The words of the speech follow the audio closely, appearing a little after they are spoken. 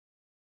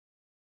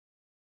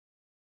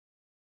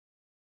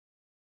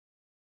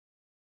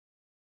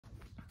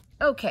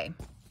Okay.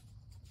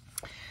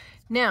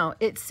 Now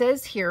it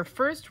says here,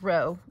 first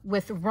row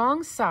with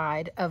wrong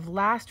side of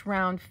last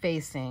round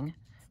facing,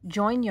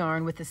 join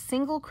yarn with a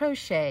single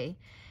crochet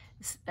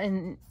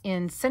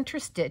in center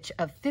stitch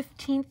of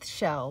 15th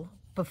shell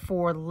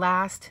before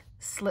last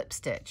slip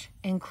stitch,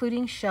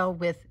 including shell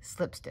with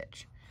slip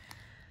stitch.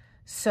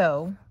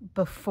 So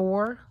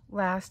before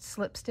last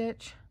slip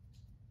stitch,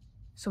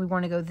 so we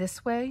want to go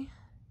this way.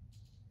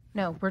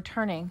 No, we're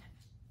turning,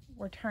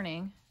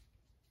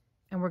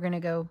 and we're going to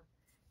go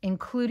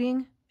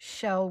including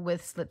shell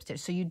with slip stitch.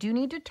 So you do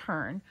need to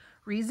turn.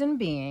 Reason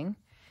being,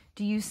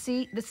 do you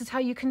see, this is how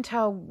you can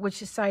tell which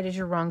side is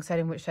your wrong side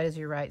and which side is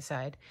your right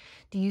side.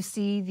 Do you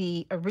see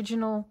the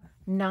original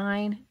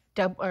 9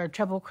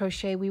 treble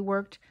crochet we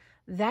worked?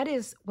 That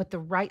is what the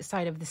right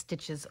side of the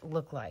stitches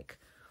look like.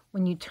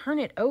 When you turn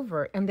it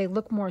over and they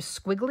look more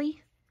squiggly,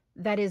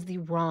 that is the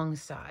wrong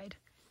side.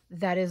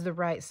 That is the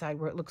right side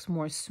where it looks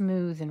more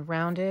smooth and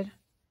rounded,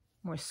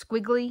 more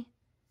squiggly,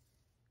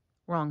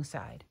 wrong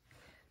side.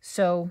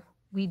 So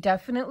we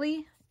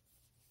definitely,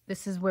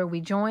 this is where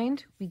we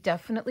joined. We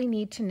definitely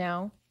need to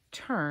now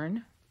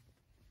turn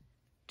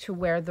to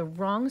where the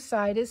wrong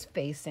side is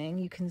facing.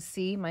 You can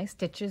see my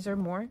stitches are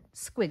more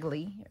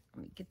squiggly. Here,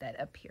 let me get that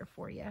up here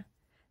for you.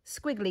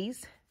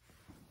 Squigglies.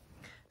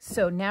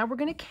 So now we're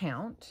going to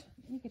count.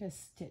 Let me get a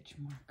stitch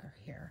marker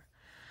here.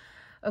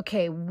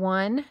 Okay,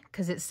 1,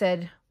 because it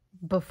said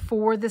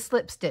before the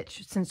slip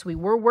stitch. Since we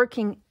were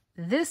working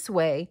this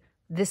way,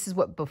 this is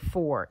what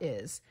before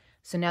is.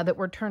 So now that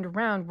we're turned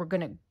around, we're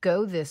going to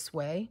go this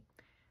way.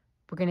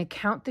 We're going to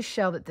count the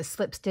shell that the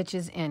slip stitch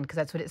is in, because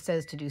that's what it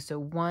says to do. So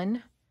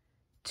 1,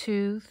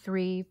 2,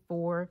 3,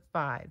 4,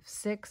 5,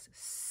 6,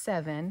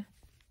 7,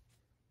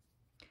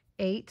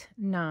 8,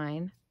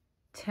 9,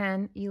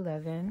 10,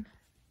 11,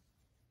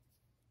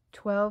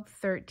 12,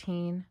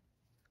 13,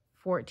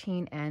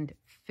 14, and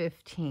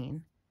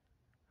 15.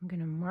 I'm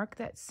going to mark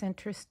that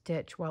center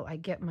stitch while I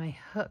get my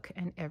hook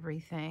and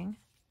everything.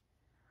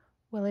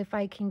 Well, if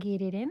I can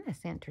get it in the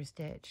center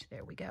stitch,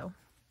 there we go.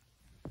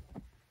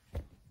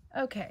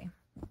 Okay.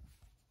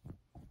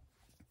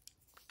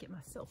 Get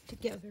myself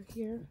together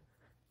here.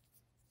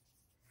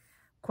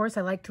 Of course,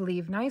 I like to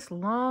leave nice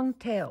long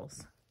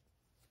tails.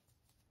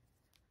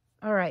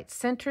 All right,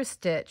 center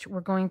stitch. We're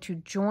going to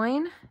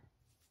join.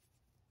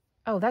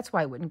 Oh, that's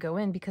why it wouldn't go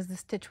in, because the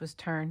stitch was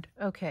turned.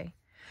 Okay.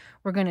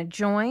 We're going to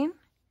join,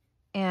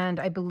 and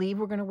I believe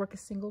we're going to work a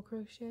single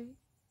crochet.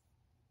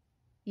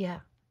 Yeah.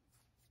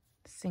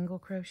 Single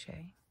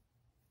crochet.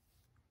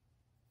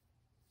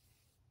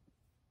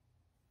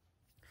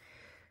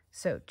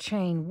 So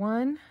chain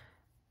 1,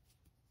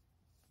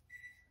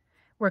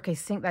 work a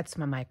single, that's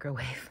my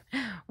microwave,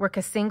 work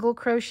a single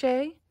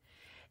crochet,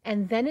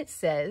 and then it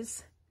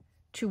says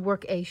to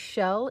work a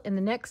shell in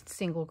the next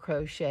single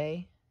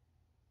crochet,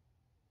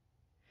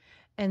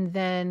 and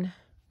then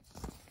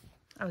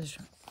I'll just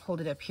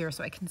hold it up here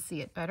so I can see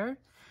it better.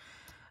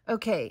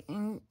 Okay,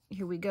 and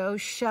here we go,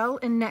 shell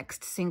in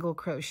next single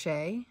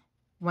crochet,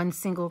 1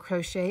 single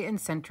crochet in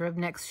center of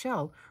next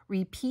shell.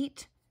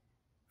 Repeat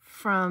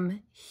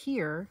from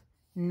here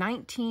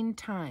 19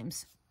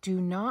 times. Do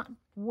not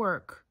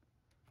work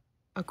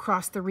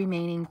across the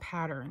remaining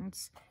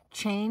patterns.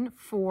 Chain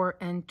 4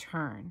 and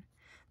turn.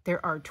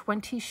 There are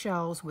 20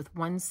 shells with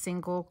 1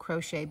 single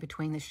crochet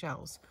between the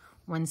shells.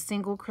 1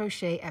 single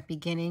crochet at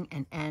beginning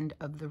and end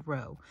of the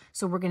row.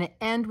 So we're going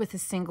to end with a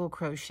single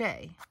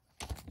crochet.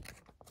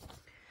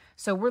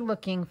 So we're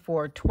looking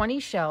for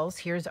 20 shells.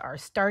 Here's our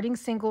starting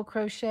single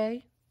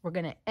crochet. We're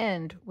going to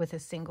end with a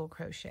single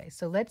crochet.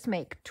 So let's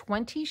make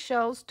 20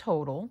 shells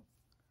total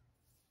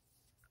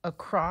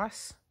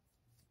across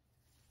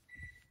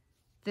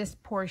this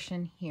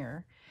portion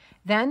here.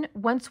 Then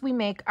once we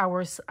make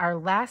our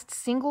last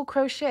single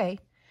crochet,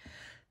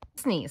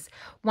 sneeze,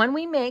 when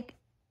we make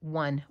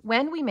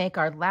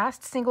our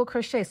last single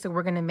crochet, so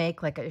we're going to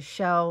make like a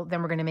shell,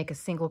 then we're going to make a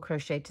single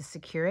crochet to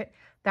secure it.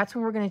 That's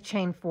when we're going to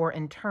chain 4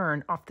 and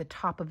turn off the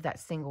top of that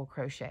single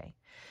crochet.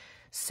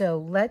 So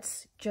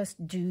let's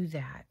just do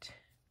that.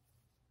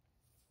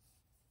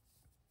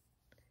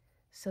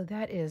 So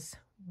that is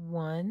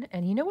 1.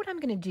 And you know what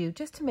I'm going to do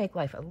just to make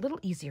life a little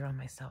easier on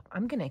myself?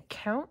 I'm going to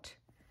count.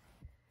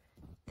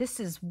 This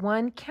is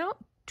 1, count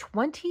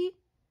 20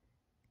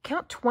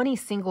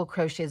 single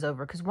crochets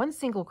over, because 1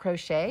 single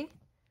crochet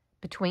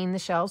between the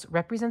shells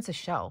represents a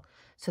shell.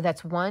 So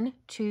that's 1,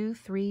 2,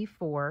 3,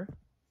 4,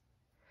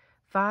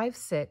 5,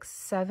 6,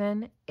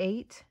 7,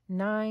 8,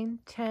 9,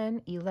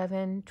 10,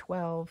 11,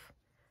 12,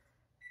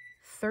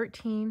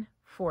 13,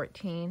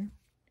 14,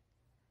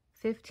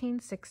 15,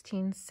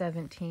 16,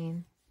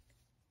 17,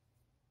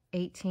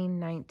 18,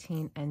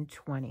 19, and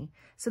 20.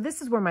 So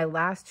this is where my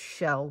last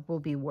shell will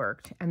be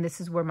worked, and this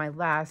is where my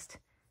last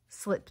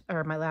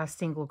my last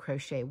single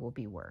crochet will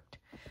be worked.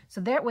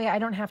 So that way I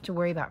don't have to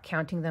worry about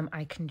counting them.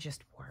 I can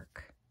just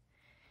work.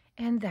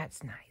 And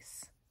that's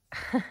nice.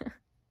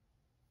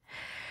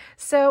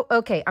 So,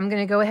 okay, I'm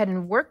going to go ahead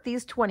and work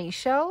these 20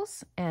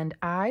 shells, and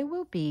I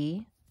will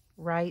be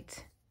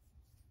right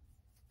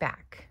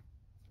back.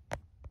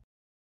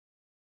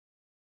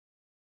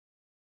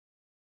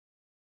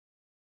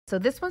 So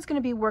this one's going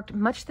to be worked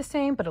much the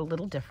same, but a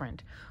little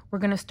different. We're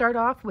going to start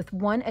off with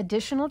one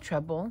additional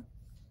treble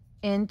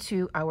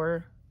into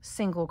our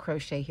single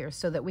crochet here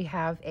so that we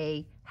have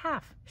a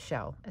half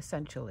shell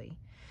essentially.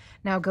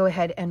 Now go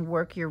ahead and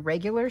work your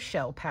regular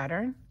shell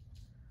pattern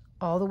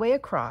all the way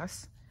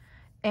across,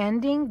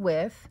 ending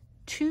with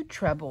 2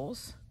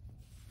 trebles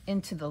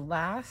into the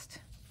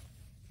last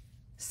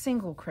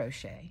single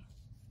crochet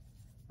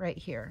right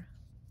here.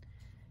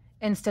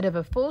 Instead of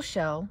a full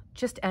shell,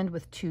 just end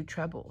with 2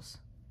 trebles.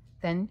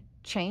 Then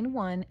chain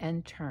 1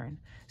 and turn.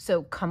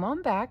 So come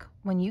on back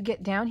when you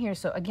get down here.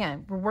 So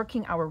again, we're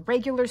working our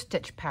regular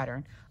stitch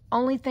pattern.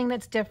 Only thing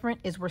that's different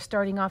is we're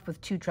starting off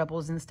with 2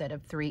 trebles instead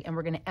of 3, and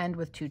we're going to end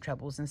with 2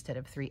 trebles instead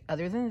of 3.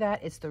 Other than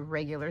that, it's the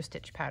regular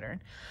stitch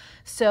pattern.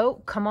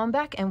 So come on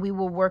back and we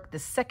will work the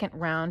second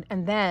round,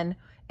 and then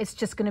it's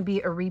just going to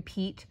be a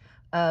repeat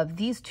of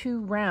these 2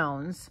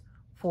 rounds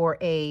for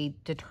a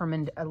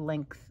determined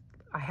length.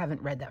 I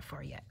haven't read that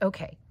far yet.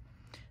 Okay,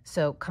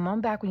 so come on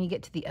back when you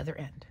get to the other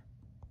end.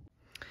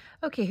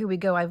 Okay, here we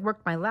go. I've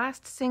worked my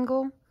last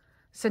single.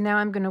 So now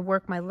I'm going to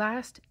work my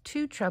last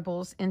 2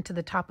 trebles into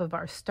the top of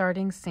our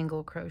starting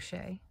single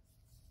crochet.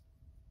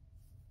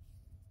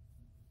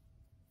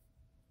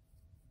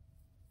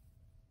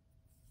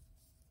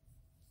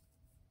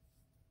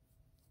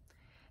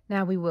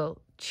 Now we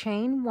will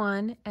chain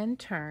 1 and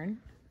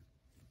turn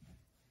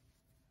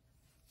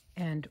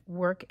and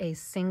work a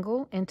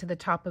single into the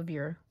top of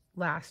your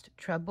last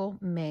treble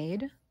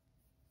made,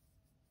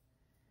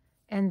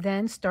 and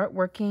then start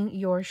working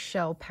your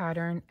shell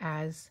pattern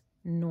as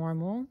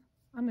normal.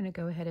 I'm going to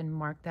go ahead and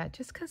mark that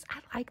just because I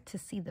like to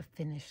see the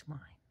finish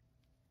line.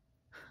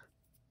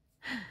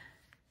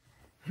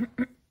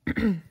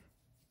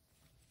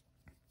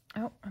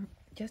 Oh,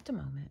 just a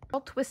moment.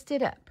 I'll twist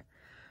it up.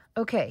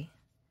 Okay,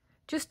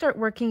 just start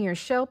working your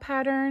shell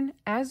pattern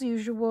as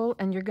usual,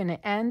 and you're going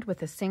to end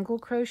with a single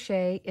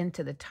crochet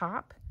into the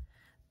top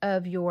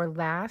of your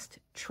last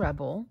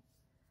treble.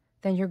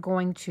 Then you're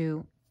going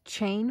to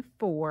chain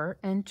 4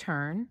 and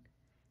turn,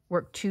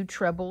 work 2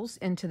 trebles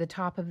into the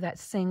top of that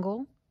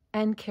single,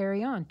 and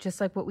carry on,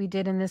 just like what we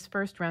did in this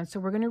first round. So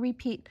we're going to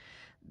repeat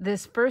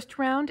this first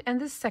round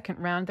and this second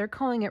round. They're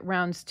calling it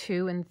rounds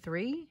 2 and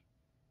 3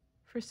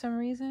 for some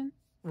reason,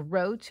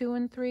 row 2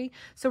 and 3.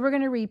 So we're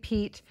going to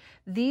repeat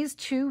these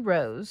 2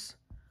 rows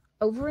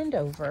over and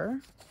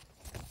over.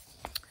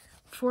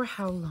 For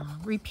how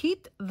long?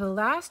 Repeat the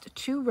last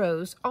 2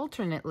 rows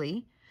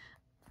alternately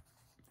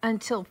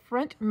until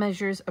front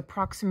measures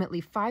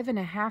approximately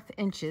 5.5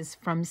 inches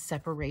from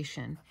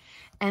separation,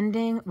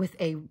 ending with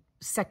a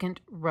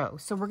second row.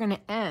 So we're going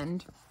to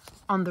end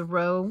on the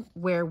row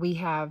where we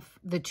have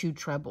the 2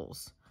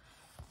 trebles,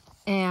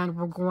 and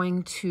we're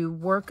going to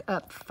work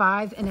up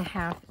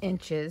 5.5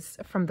 inches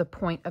from the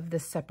point of the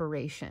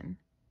separation.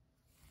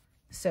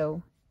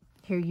 So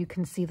here you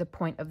can see the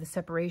point of the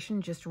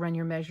separation. Just run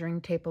your measuring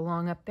tape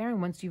along up there,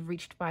 and once you've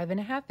reached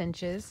 5.5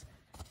 inches,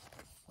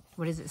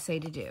 what does it say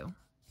to do?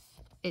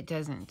 It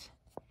doesn't.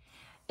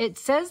 It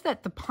says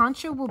that the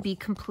poncho will be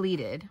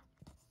completed.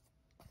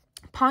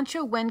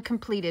 Poncho, when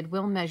completed,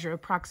 will measure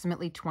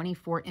approximately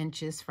 24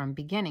 inches from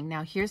beginning.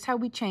 Now, here's how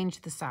we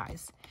change the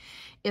size.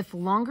 If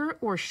longer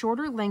or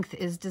shorter length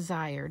is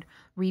desired,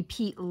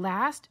 repeat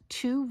last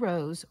 2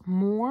 rows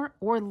more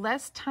or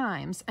less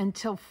times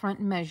until front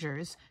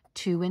measures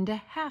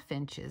 2.5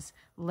 inches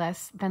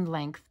less than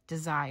length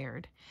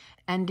desired,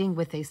 ending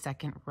with a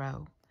second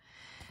row.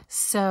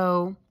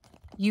 So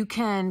you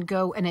can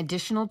go an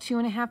additional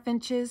 2.5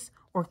 inches,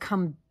 or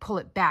pull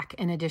it back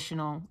an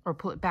additional, or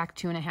pull it back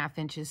 2.5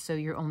 inches, so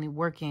you're only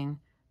working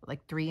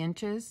like 3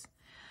 inches.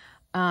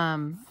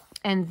 And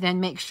then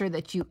make sure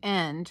that you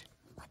end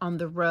on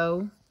the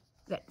row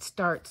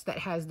that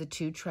has the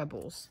 2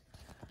 trebles.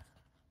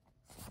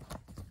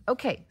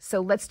 Okay, so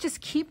let's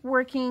just keep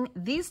working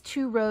these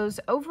 2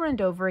 rows over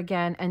and over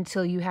again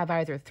until you have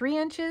either 3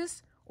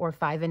 inches or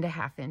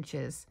 5.5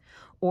 inches,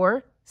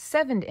 or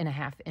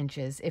 7.5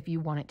 inches if you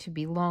want it to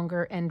be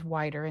longer and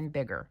wider and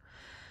bigger.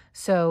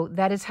 So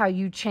that is how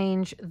you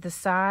change the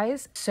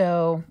size.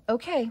 So,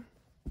 okay,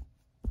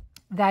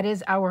 that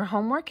is our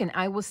homework, and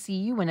I will see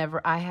you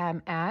whenever I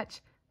am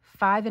at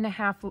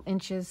 5.5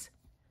 inches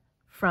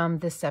from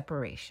the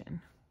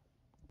separation.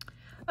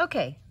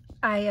 Okay,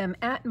 I am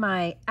at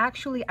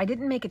actually, I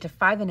didn't make it to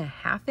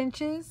 5.5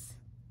 inches.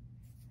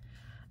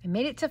 I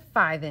made it to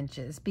 5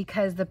 inches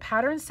because the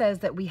pattern says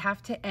that we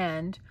have to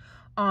end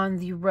on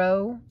the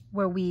row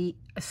where we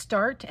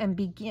start and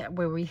begin,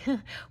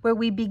 where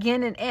we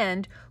begin and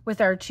end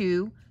with our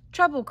 2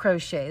 treble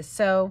crochets.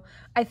 So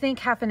I think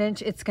 1/2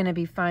 inch, it's going to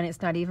be fine.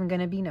 It's not even going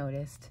to be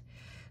noticed.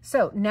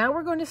 So now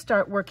we're going to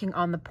start working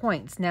on the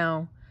points.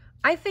 Now,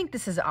 I think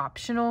this is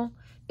optional.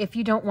 If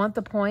you don't want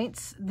the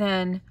points,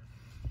 then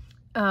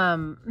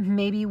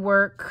maybe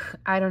work,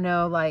 I don't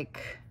know,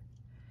 like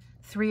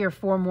 3 or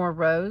 4 more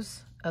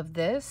rows of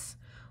this,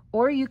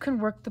 or you can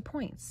work the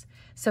points.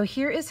 So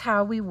here is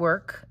how we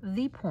work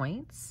the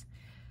points.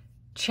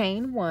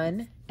 Chain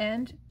 1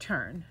 and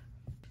turn.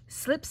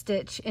 Slip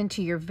stitch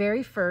into your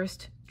very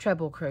first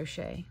treble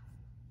crochet.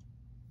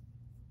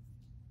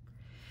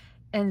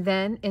 and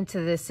then into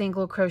the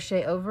single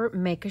crochet over,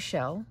 make a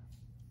shell.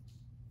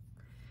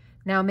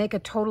 Now make a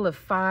total of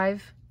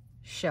 5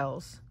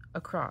 shells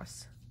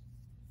across.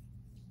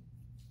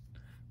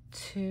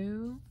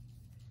 2,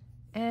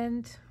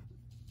 and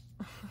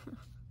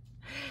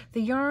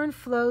the yarn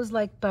flows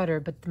like butter,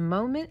 but the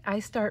moment I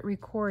start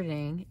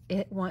recording,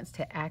 it wants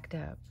to act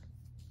up.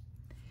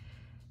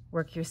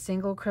 Work your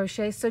single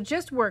crochet. So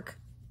just work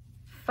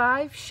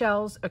 5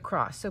 shells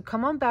across. So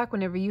come on back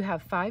whenever you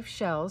have 5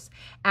 shells.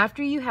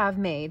 After you have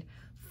made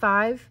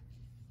 5,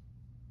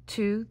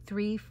 2,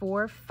 3,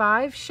 4,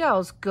 5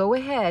 shells, go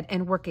ahead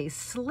and work a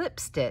slip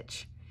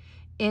stitch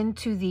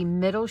into the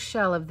middle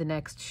shell of the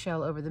next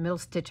shell over, the middle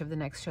stitch of the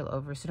next shell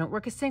over. So don't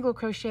work a single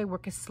crochet,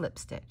 work a slip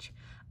stitch.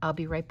 I'll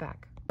be right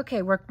back.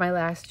 Okay, worked my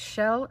last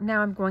shell.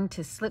 Now I'm going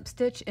to slip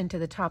stitch into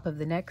the top of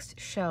the next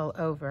shell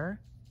over.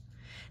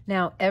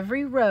 Now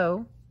every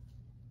row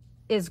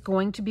is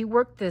going to be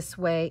worked this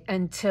way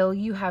until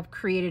you have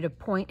created a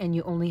point and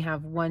you only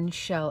have 1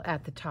 shell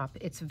at the top.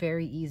 It's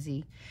very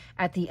easy.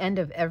 At the end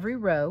of every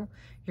row,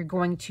 you're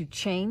going to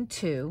chain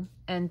 2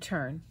 and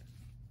turn.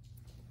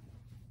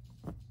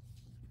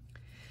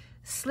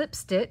 Slip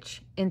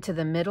stitch into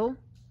the middle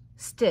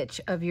stitch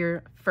of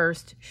your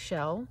first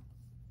shell,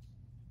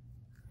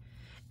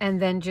 and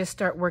then just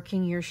start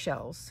working your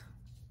shells.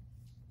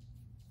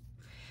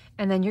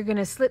 And then you're going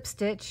to slip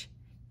stitch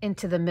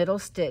into the middle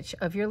stitch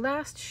of your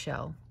last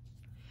shell.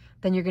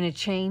 Then you're going to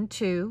chain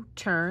 2,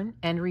 turn,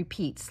 and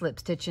repeat. Slip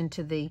stitch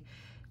into the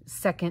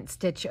second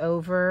stitch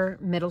over,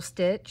 middle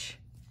stitch,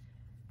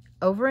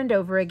 over and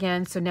over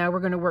again. So now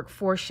we're going to work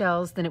 4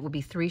 shells, then it will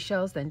be 3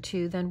 shells, then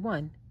 2, then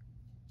 1.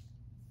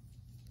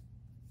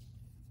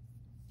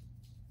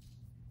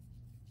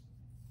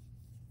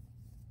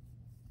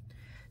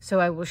 So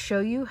I will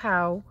show you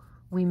how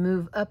we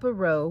move up a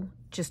row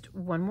just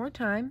one more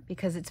time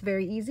because it's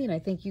very easy and I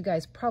think you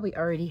guys probably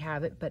already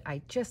have it, but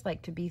I just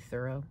like to be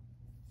thorough.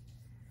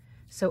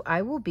 So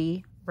I will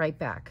be right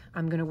back.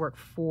 I'm going to work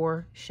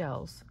 4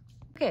 shells.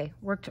 Okay,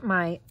 worked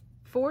my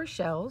 4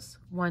 shells.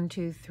 1,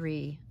 2,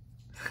 3.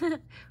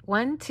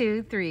 1,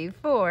 2, 3,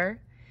 4.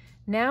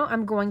 Now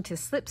I'm going to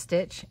slip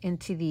stitch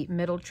into the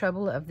middle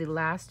treble of the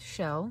last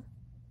shell,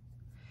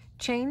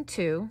 chain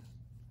 2,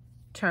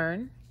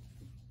 turn,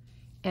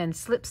 and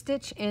slip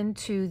stitch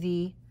into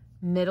the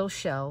middle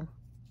shell,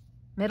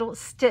 middle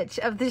stitch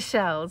of the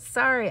shell.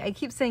 Sorry, I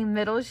keep saying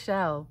middle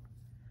shell.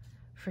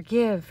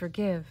 Forgive.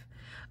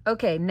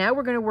 Okay, now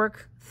we're going to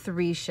work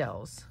 3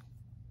 shells.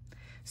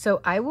 So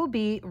I will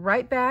be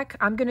right back.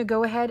 I'm going to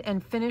go ahead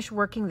and finish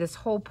working this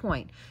whole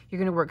point. You're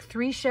going to work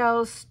 3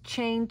 shells,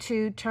 chain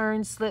 2,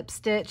 turn, slip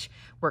stitch,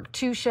 work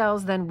 2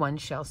 shells, then 1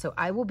 shell. So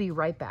I will be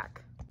right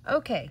back.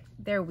 Okay,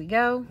 there we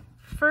go.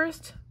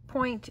 First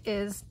point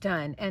is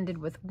done, ended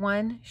with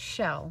 1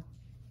 shell.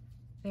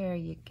 There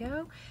you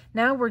go.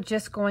 Now we're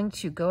just going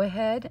to go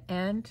ahead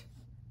and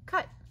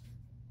cut.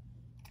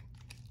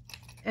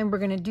 And we're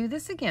going to do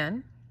this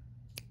again.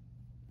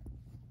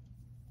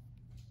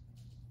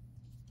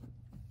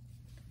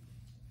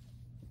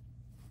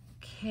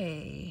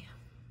 Okay.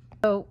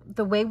 So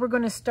the way we're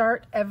going to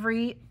start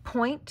every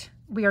point,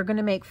 we are going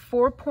to make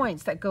 4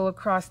 points that go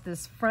across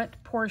this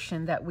front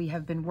portion that we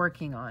have been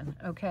working on,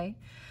 okay?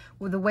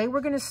 Well, the way we're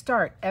going to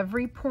start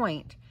every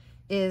point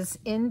is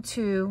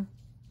into,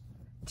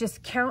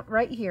 just count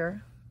right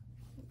here.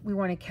 We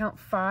want to count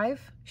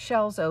 5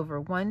 shells over.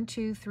 1,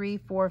 2, 3,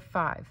 4,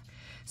 5.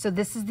 So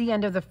this is the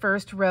end of the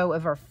first row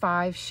of our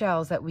 5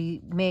 shells that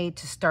we made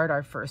to start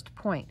our first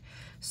point.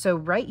 So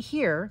right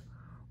here,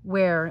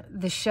 where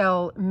the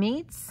shell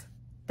meets,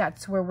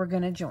 that's where we're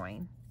going to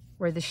join.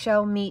 Where the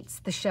shell meets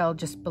the shell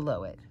just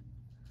below it.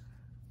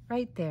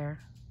 Right there,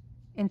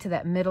 into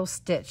that middle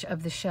stitch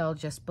of the shell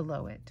just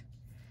below it.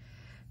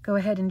 Go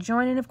ahead and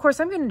join, and of course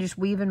I'm going to just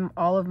weave in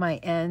all of my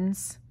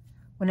ends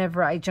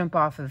whenever I jump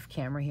off of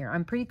camera here.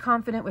 I'm pretty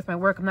confident with my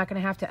work. I'm not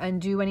going to have to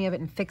undo any of it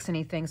and fix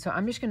anything, so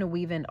I'm just going to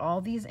weave in all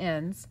these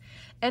ends,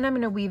 and I'm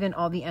going to weave in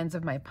all the ends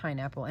of my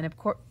pineapple, and of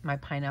course my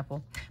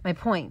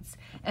points.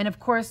 And of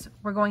course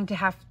we're going to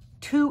have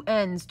 2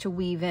 ends to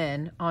weave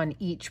in on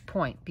each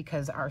point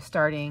because our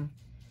starting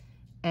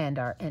and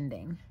our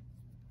ending.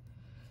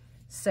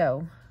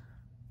 So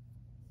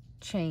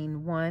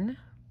chain 1.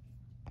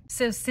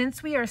 So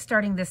since we are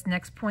starting this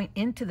next point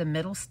into the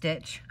middle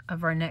stitch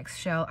of our next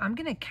shell, I'm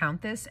going to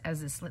count this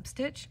as a slip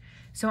stitch.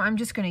 So I'm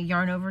just going to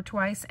yarn over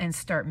twice and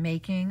start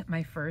making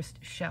my first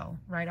shell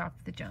right off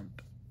the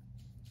jump.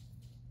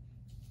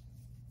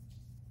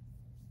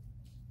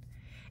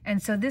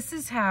 And so this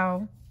is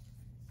how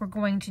we're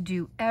going to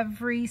do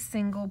every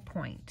single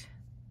point.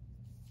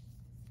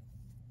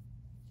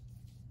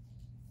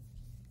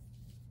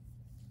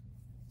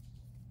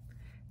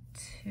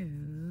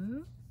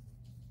 2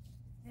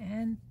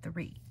 and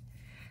 3.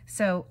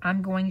 So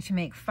I'm going to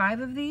make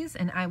 5 of these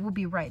and I will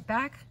be right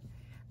back.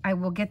 I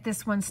will get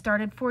this one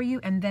started for you,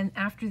 and then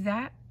after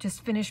that,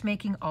 just finish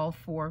making all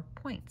 4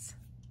 points.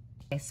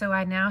 Okay, so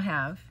I now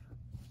have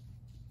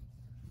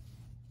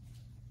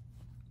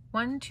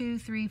 1, 2,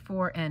 3,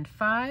 4, and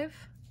 5.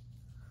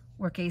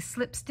 Work a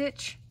slip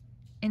stitch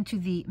into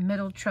the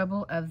middle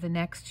treble of the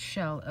next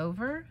shell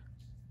over,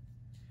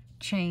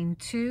 chain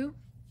 2,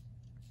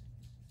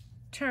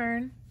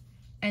 turn,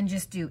 and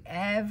just do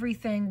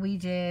everything we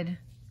did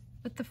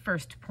with the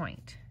first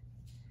point.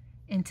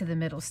 Into the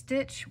middle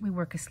stitch, we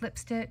work a slip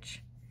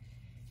stitch,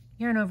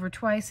 yarn over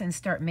twice, and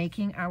start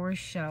making our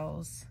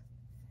shells.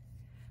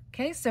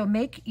 Okay, so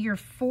make your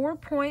 4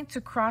 points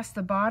across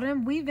the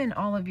bottom, weave in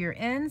all of your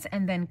ends,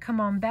 and then come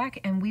on back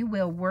and we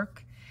will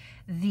work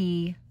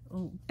the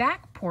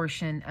back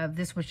portion of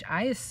this, which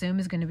I assume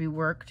is going to be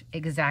worked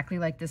exactly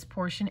like this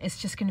portion. It's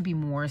just going to be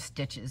more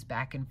stitches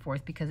back and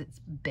forth because it's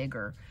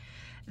bigger.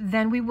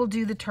 Then we will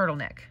do the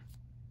turtleneck.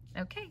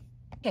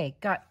 Okay,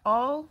 got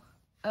all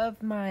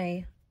of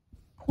my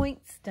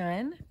points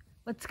done.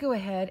 Let's go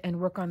ahead and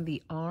work on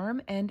the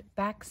arm and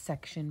back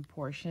section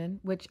portion,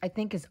 which I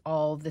think is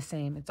all the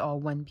same. It's all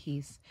one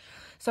piece.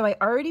 So I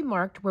already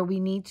marked where we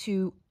need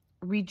to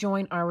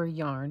rejoin our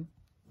yarn.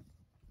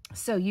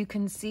 So you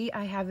can see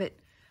I have it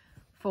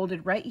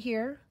folded right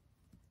here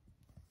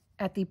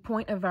at the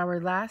point of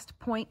our last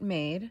point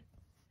made.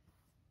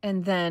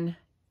 And then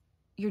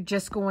you're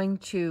just going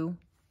to,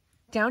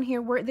 down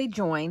here where they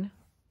join,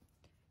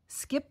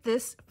 skip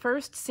this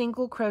first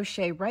single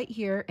crochet right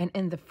here, and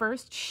in the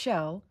first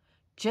shell,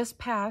 just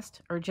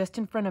past or just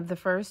in front of the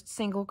first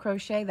single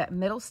crochet, that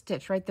middle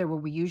stitch right there where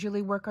we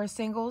usually work our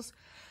singles,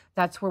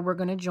 that's where we're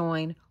going to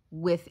join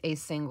with a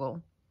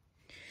single.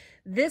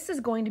 This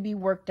is going to be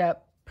worked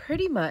up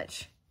pretty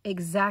much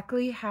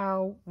exactly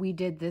how we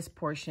did this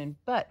portion,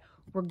 but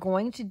we're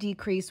going to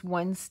decrease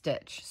 1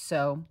 stitch.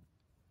 So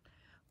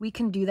we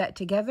can do that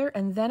together,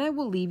 and then I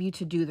will leave you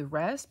to do the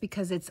rest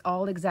because it's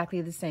all exactly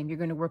the same. You're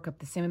going to work up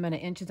the same amount of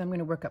inches. I'm going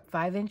to work up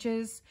 5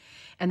 inches,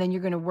 and then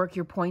you're going to work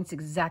your points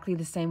exactly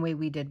the same way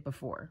we did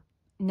before.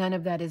 None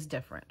of that is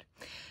different.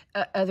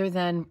 Other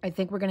than, I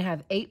think we're going to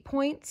have 8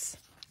 points.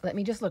 Let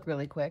me just look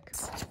really quick.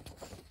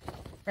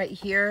 Right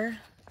here,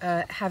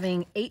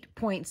 having 8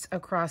 points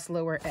across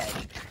lower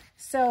edge.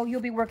 So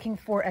you'll be working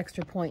 4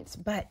 extra points,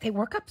 but they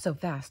work up so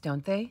fast,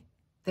 don't they?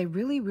 They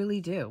really, really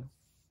do.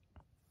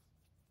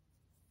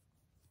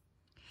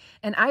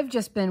 And I've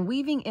just been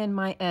weaving in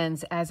my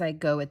ends as I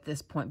go at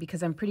this point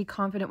because I'm pretty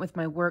confident with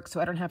my work, so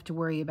I don't have to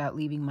worry about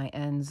leaving my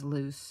ends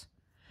loose.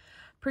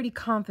 Pretty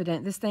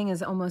confident. This thing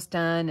is almost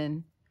done,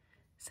 and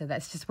so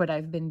that's just what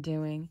I've been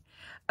doing.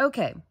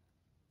 Okay,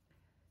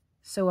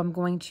 so I'm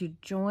going to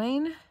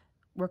join,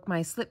 work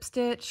my slip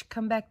stitch,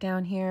 come back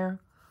down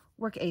here,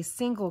 work a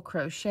single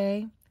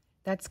crochet.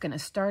 That's going to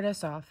start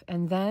us off,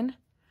 and then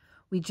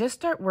we just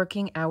start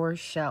working our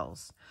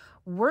shells.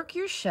 Work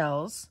your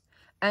shells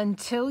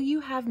until you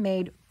have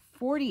made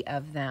 40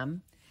 of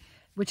them,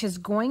 which is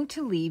going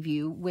to leave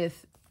you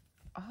with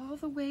all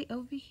the way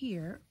over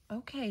here.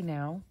 Okay,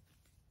 now,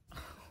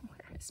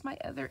 where is my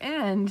other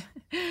end?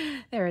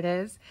 There it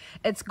is.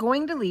 It's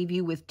going to leave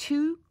you with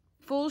 2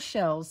 full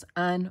shells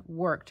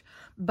unworked,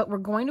 but we're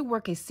going to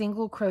work a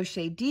single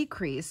crochet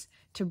decrease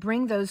to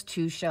bring those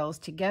 2 shells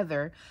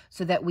together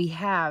so that we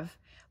have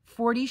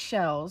 40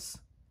 shells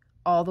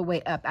all the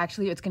way up.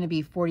 Actually, it's going to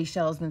be 40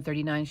 shells, then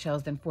 39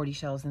 shells, then 40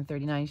 shells, then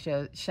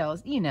 39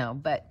 shells, you know,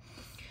 but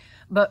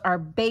our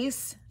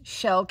base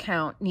shell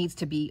count needs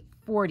to be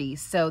 40.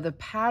 So the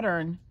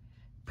pattern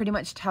pretty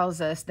much tells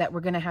us that we're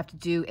going to have to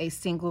do a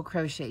single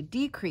crochet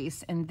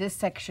decrease in this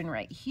section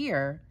right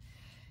here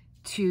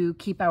to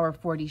keep our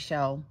 40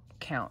 shell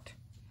count.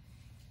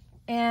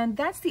 And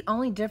that's the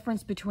only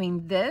difference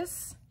between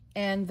this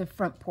and the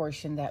front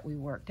portion that we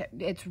worked.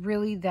 It's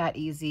really that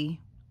easy.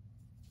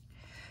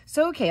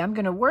 So, okay, I'm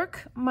going to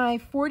work my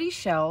 40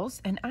 shells,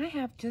 and I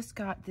have just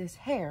got this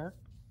hair.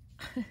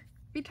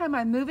 Every time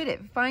I move it,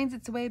 it finds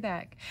its way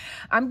back.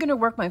 I'm going to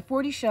work my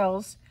 40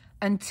 shells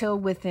until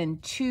within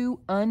 2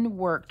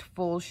 unworked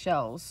full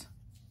shells.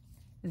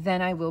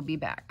 Then I will be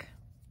back.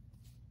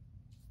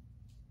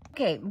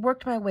 Okay,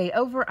 worked my way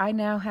over. I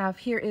now have,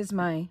 here is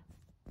my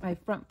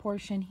front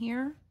portion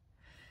here.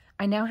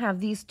 I now have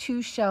these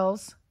 2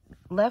 shells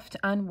left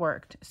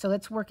unworked. So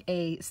let's work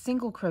a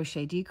single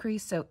crochet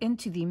decrease. So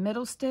into the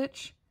middle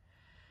stitch,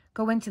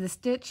 go into the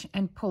stitch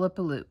and pull up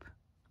a loop.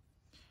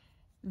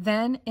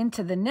 Then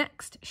into the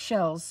next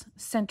shell's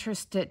center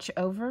stitch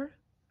over,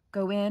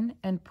 go in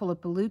and pull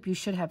up a loop. You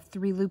should have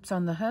 3 loops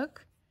on the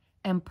hook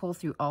and pull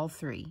through all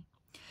 3.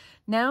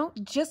 Now,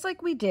 just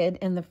like we did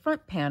in the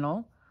front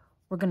panel,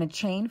 we're going to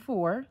chain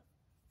 4,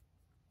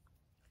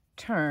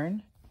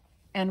 turn,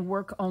 and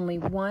work only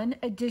 1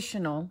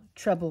 additional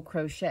treble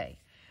crochet.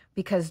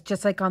 Because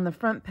just like on the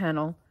front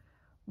panel,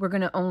 we're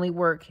going to only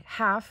work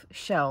half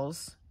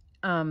shells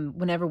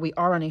whenever we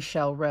are on a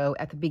shell row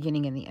at the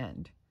beginning and the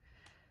end.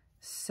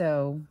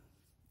 So,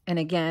 and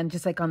again,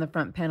 just like on the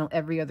front panel,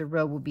 every other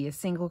row will be a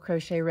single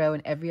crochet row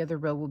and every other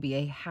row will be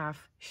a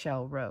half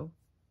shell row.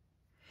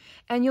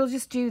 And you'll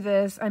just do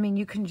this. I mean,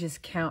 you can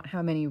just count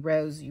how many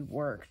rows you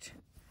worked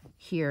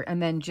here and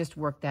then just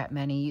work that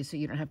many so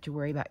you don't have to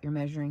worry about your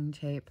measuring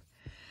tape.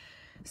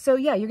 So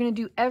yeah, you're going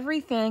to do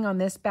everything on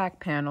this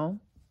back panel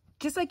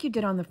just like you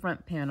did on the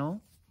front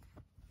panel,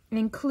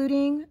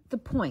 including the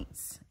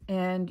points.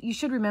 And you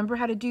should remember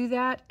how to do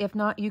that. If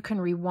not, you can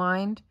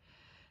rewind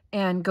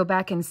and go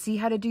back and see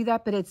how to do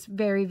that, but it's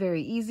very,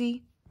 very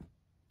easy.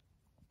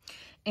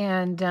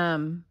 And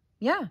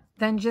yeah,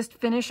 then just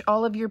finish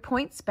all of your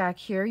points back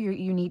here.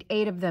 You need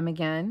 8 of them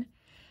again.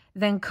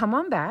 Then come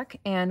on back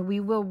and we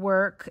will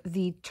work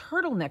the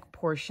turtleneck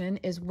portion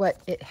is what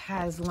it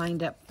has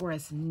lined up for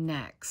us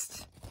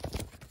next.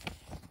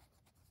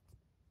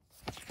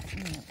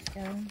 There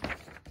we go.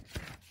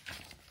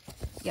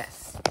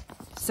 Yes.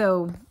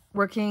 So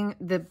doing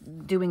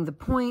the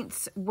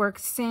points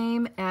works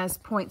same as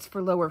points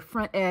for lower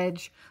front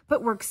edge,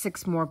 but works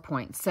 6 more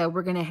points. So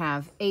we're going to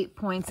have 8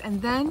 points,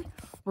 and then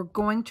we're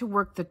going to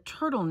work the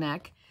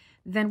turtleneck.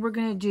 Then we're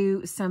going to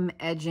do some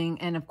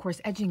edging, and of course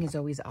edging is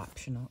always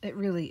optional. It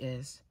really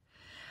is.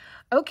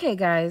 Okay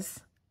guys,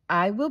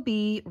 I will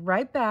be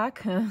right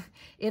back.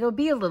 It'll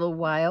be a little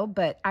while,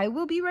 but I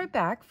will be right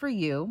back for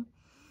you,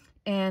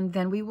 and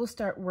then we will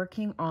start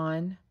working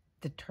on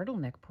the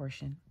turtleneck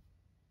portion.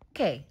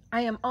 Okay,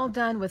 I am all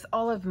done with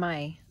all of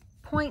my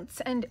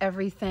points and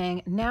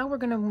everything. Now we're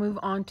going to move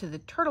on to the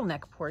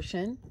turtleneck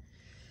portion.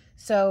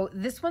 So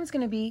this one's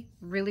going to be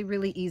really,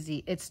 really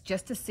easy. It's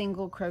just a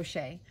single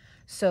crochet.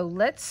 So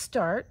let's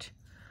start.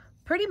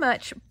 Pretty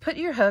much put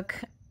your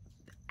hook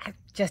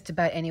just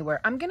about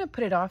anywhere. I'm going to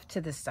put it off to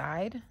the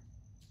side.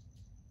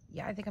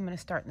 Yeah, I think I'm going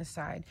to start in the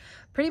side.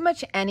 Pretty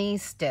much any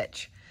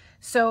stitch.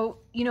 So,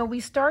 you know,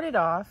 we started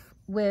off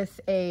with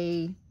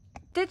a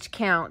stitch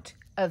count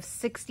of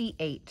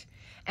 68,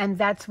 and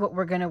that's what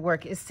we're going to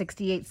work is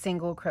 68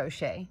 single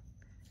crochet.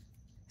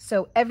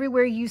 So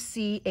everywhere you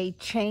see a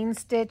chain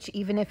stitch,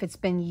 even if it's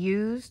been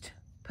used,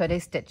 put a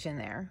stitch in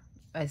there,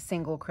 a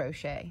single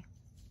crochet.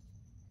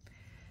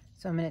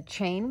 So I'm going to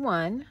chain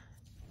 1,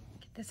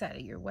 get this out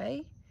of your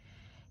way,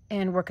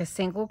 and work a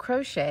single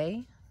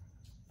crochet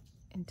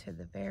into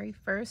the very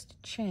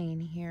first chain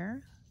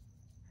here.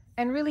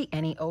 And really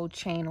any old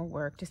chain will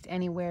work, just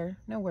anywhere,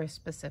 nowhere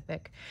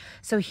specific.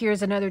 So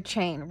here's another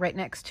chain right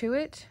next to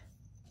it.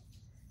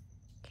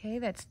 Okay,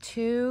 that's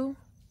 2.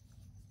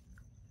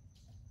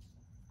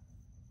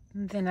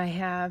 And then I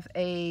have it's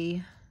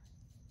a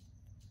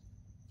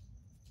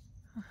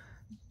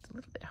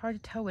little bit hard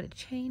to tell what a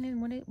chain and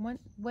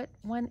what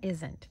one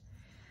isn't.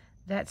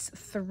 That's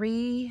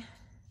 3,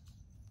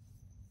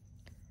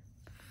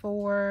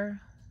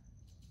 4,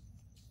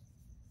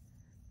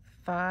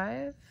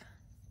 5,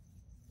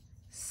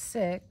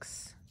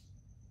 6,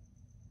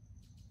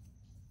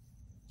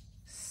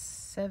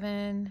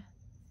 7,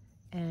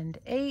 and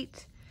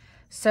 8.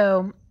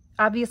 So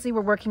obviously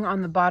we're working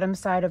on the bottom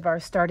side of our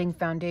starting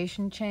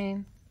foundation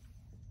chain.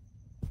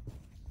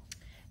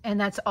 And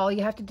that's all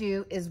you have to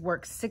do is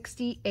work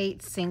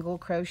 68 single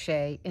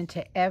crochet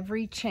into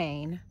every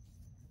chain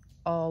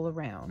all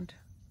around.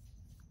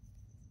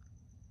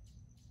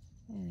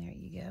 And there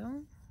you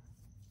go.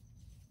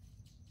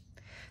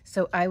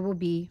 So I will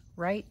be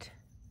right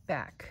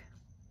back.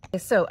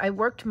 So I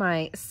worked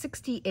my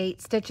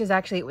 68 stitches.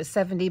 Actually, it was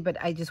 70, but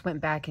I just went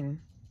back and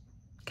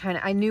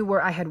I knew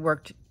where I had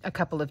worked a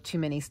couple of too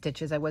many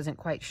stitches. I wasn't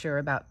quite sure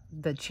about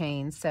the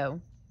chain,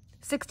 so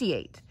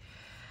 68.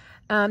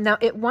 Now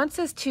it wants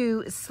us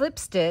to slip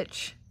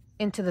stitch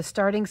into the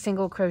starting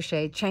single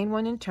crochet, chain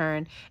 1 and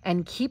turn,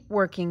 and keep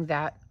working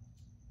that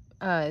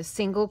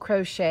single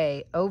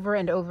crochet over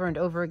and over and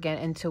over again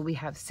until we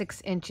have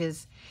 6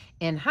 inches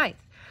in height.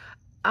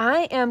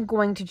 I am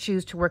going to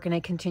choose to work in a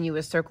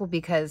continuous circle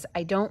because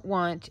I don't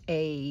want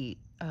a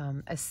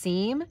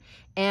seam,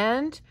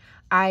 and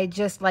I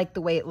just like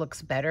the way it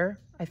looks better.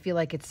 I feel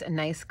like it's a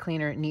nice,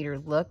 cleaner, neater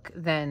look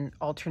than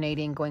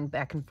alternating, going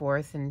back and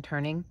forth and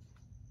turning.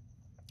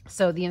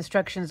 So the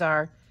instructions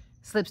are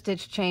slip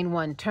stitch, chain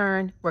 1,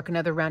 turn, work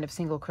another round of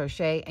single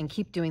crochet, and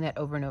keep doing that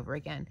over and over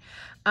again.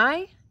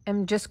 I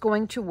am just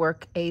going to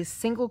work a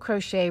single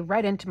crochet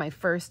right into my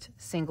first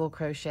single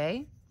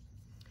crochet,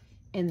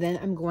 and then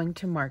I'm going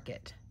to mark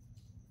it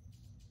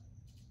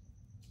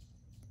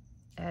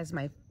as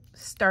my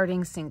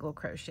starting single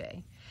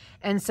crochet.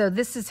 And so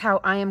this is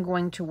how I am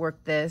going to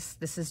work this.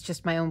 This is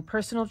just my own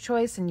personal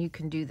choice, and you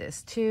can do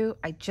this too.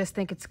 I just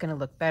think it's going to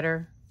look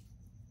better.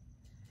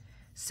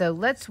 So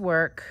let's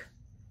work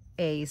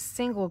a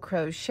single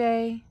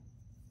crochet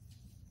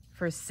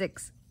for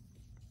 6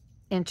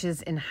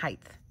 inches in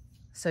height.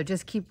 So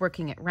just keep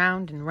working it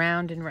round and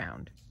round and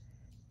round.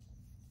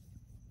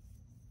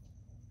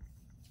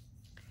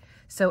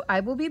 So I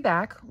will be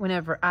back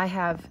whenever I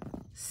have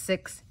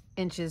 6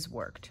 inches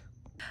worked.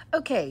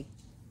 Okay,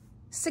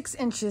 6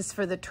 inches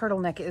for the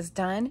turtleneck is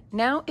done.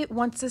 Now it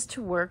wants us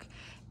to work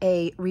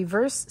a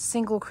reverse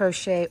single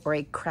crochet or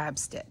a crab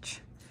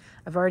stitch.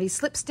 I've already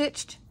slip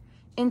stitched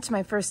into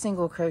my first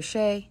single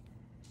crochet,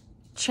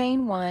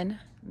 chain 1.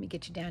 Let me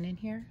get you down in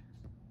here.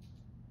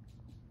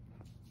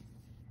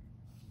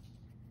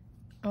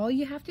 All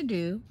you have to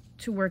do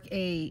to work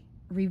a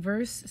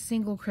reverse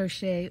single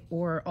crochet,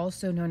 or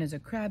also known as a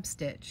crab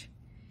stitch,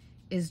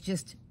 is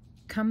just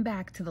come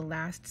back to the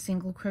last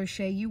single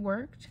crochet you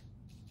worked,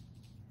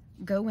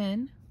 go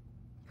in,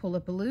 pull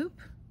up a loop,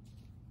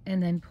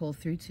 and then pull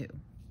through 2.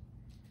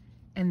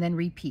 and then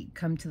repeat.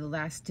 Come to the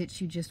last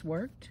stitch you just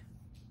worked,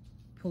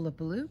 pull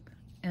up a loop,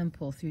 and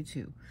pull through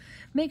 2.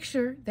 Make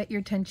sure that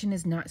your tension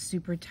is not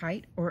super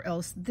tight, or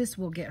else this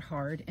will get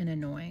hard and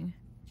annoying.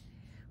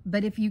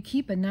 But if you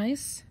keep a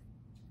nice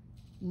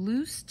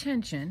loose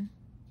tension,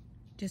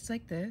 just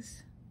like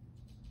this,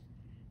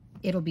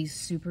 it'll be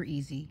super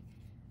easy.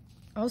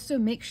 Also,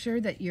 make sure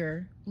that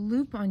your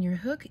loop on your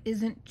hook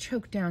isn't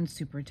choked down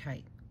super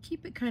tight.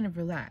 Keep it kind of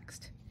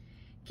relaxed.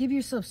 Give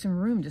yourself some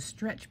room to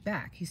stretch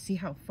back. You see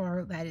how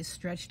far that is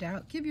stretched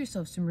out? Give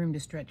yourself some room to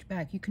stretch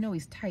back. You can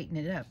always tighten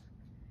it up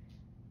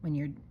when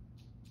you're,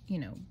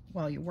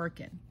 while you're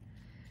working.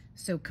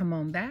 So come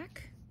on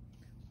back,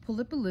 pull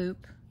up a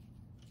loop,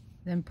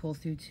 then pull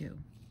through 2.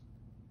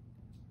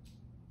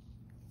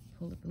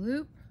 Pull up a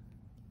loop,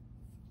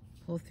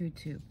 pull through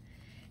 2.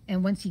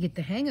 And once you get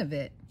the hang of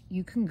it,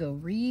 you can go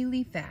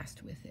really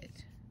fast with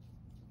it.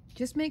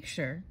 Just make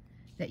sure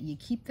that you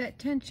keep that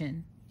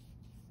tension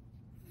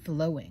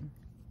flowing,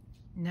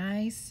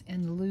 nice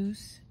and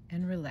loose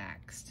and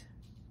relaxed.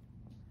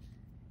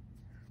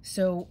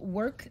 So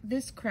work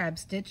this crab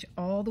stitch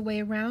all the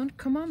way around.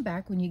 Come on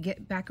back when you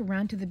get back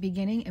around to the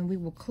beginning, and we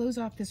will close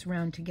off this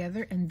round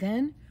together, and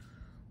then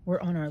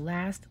we're on our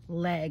last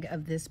leg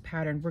of this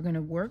pattern. We're going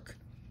to work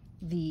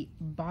the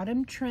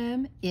bottom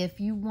trim if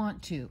you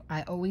want to.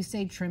 I always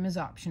say trim is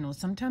optional.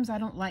 Sometimes I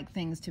don't like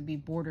things to be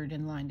bordered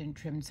and lined and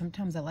trimmed.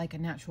 Sometimes I like a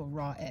natural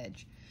raw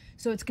edge.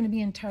 So it's going to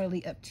be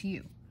entirely up to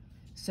you.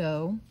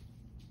 So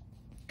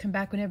come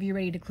back whenever you're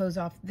ready to close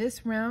off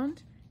this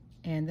round,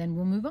 and then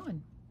we'll move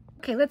on.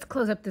 Okay, let's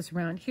close up this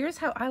round. Here's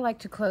how I like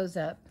to close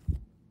up.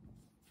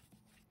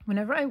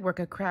 Whenever I work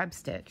a crab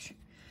stitch,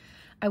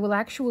 I will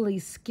actually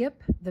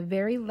skip the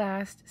very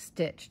last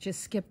stitch.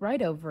 Just skip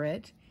right over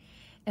it.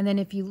 And then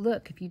if you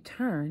look, if you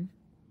turn,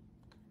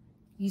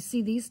 you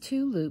see these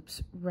 2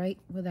 loops right,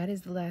 well, that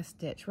is the last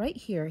stitch. Right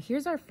here,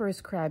 here's our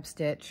first crab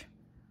stitch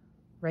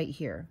right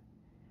here.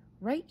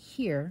 Right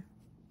here,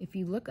 if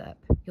you look up,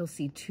 you'll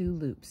see 2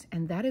 loops.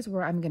 And that is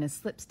where I'm going to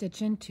slip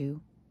stitch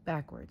into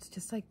backwards,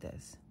 just like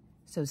this.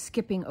 So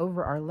skipping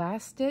over our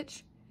last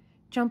stitch,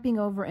 jumping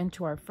over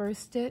into our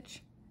first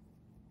stitch,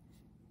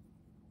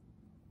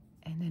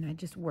 and then I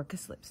just work a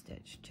slip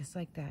stitch, just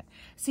like that.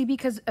 See,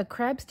 because a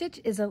crab stitch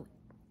is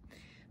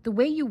the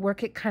way you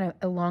work it kind of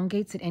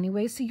elongates it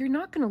anyway, so you're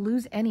not going to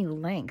lose any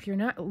length. You're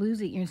not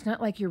losing, it's not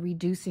like you're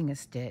reducing a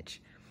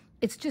stitch.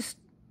 It's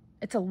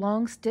a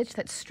long stitch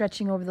that's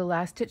stretching over the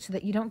last stitch so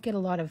that you don't get a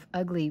lot of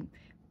ugly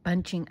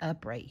bunching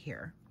up right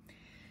here.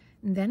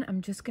 And then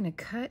I'm just going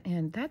to cut,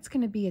 and that's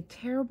going to be a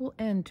terrible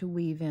end to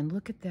weave in.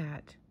 Look at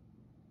that.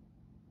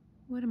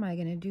 What am I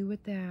going to do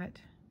with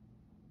that?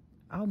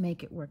 I'll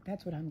make it work.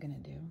 That's what I'm going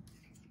to do.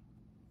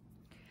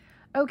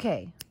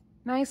 Okay.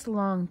 Nice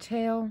long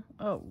tail.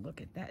 Oh,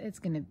 look at that. That's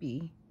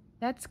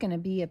going to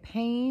be a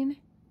pain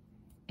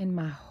in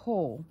my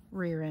whole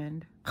rear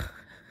end.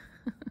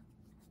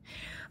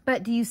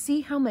 But do you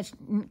see how much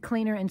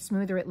cleaner and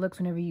smoother it looks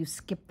whenever you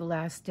skip the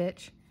last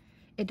stitch?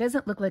 It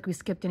doesn't look like we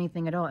skipped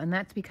anything at all, and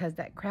that's because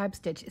that crab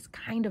stitch is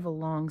kind of a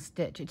long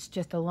stitch. It's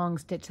just a long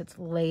stitch that's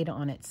laid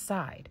on its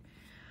side.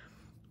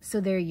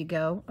 So there you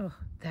go. Oh,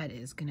 that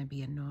is going to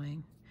be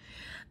annoying.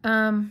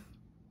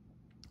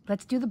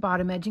 Let's do the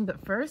bottom edging,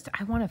 but first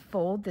I want to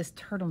fold this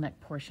turtleneck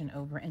portion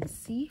over and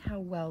see how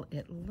well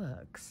it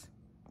looks.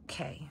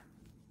 Okay.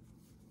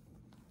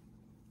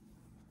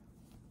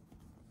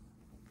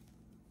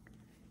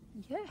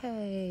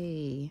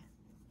 Yay.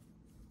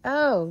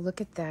 Oh,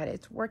 look at that.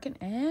 It's working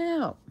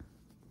out.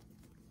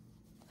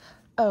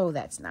 Oh,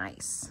 that's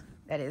nice.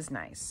 That is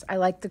nice. I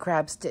like the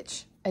crab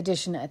stitch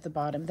addition at the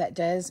bottom. That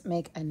does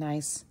make a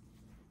nice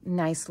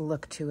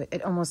look to it.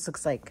 It almost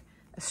looks like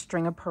a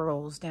string of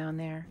pearls down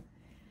there.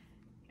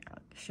 I'll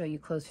show you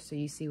closer so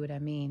you see what I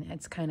mean.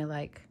 It's kind of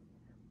like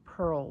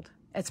pearled.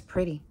 It's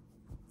pretty.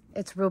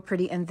 It's real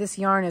pretty, and this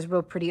yarn is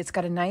real pretty. It's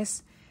got a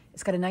nice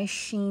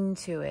sheen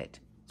to it.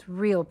 It's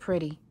real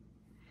pretty.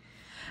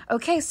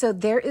 Okay, so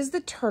there is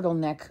the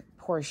turtleneck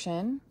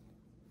portion.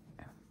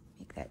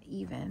 Make that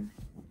even.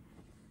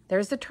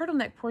 There's the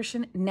turtleneck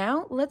portion.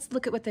 Now let's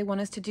look at what they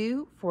want us to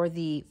do for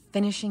the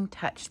finishing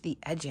touch, the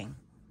edging.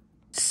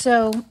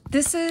 So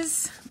this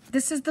is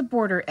the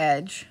border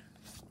edge,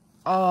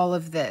 all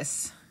of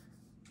this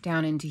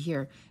down into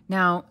here.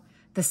 Now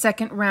the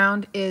second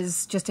round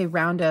is just a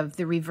round of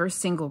the reverse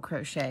single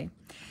crochet.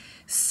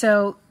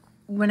 So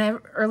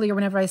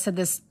whenever I said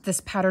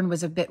this pattern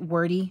was a bit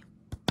wordy,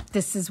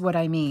 this is what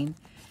I mean.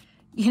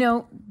 You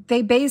know,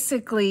 they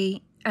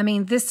basically, I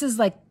mean, this is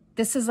like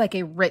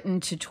a written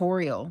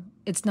tutorial.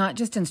 It's not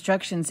just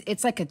instructions,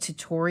 it's like a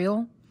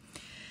tutorial.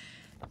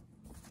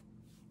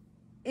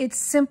 It's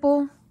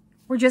simple.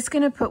 We're just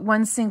going to put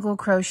 1 single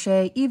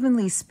crochet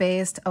evenly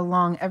spaced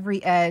along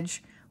every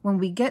edge. When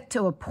we get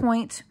to a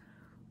point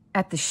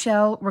at the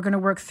shell, we're going to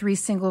work 3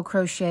 single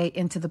crochet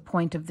into the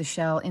point of the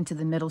shell, into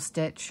the middle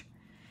stitch,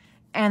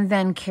 and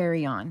then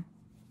carry on.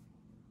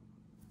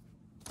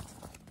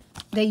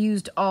 They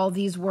used all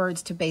these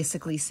words to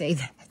basically say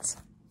that.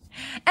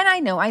 And I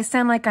know I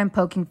sound like I'm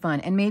poking fun,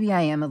 and maybe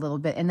I am a little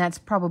bit, and that's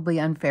probably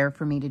unfair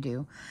for me to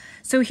do.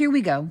 So here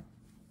we go.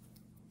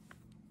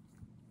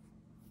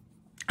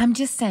 I'm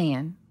just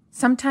saying,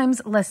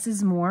 sometimes less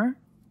is more,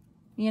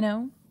 you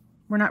know?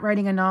 We're not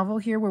writing a novel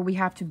here where we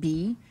have to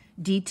be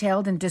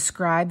detailed and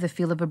describe the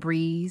feel of a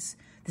breeze,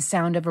 the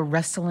sound of a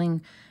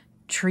rustling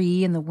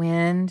tree in the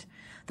wind,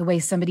 the way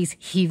somebody's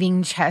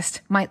heaving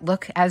chest might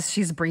look as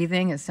she's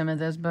breathing, as some of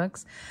those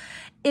books.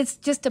 It's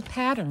just a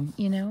pattern,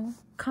 you know?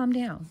 Calm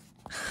down.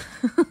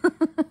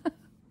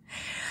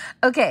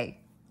 Okay.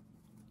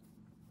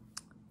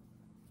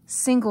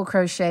 Single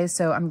crochet,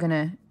 so I'm going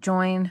to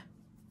join,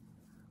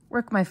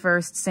 work my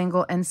first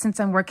single, and since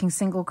I'm working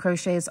single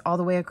crochets all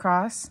the way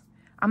across,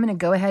 I'm going to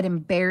go ahead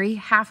and bury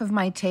half of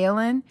my tail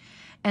in,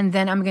 and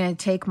then I'm going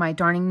to take my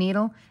darning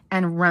needle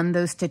and run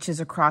those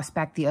stitches across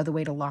back the other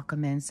way to lock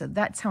them in. So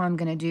that's how I'm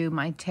going to do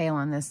my tail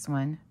on this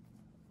one.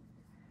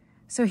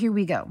 So here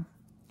we go.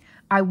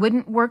 I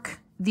wouldn't work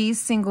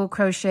these single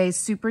crochets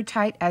super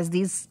tight as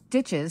these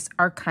stitches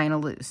are kind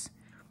of loose.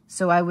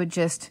 So I would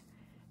just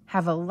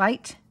have a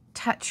light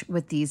touch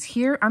with these.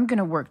 Here I'm going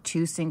to work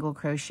 2 single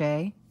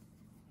crochet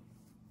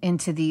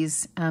into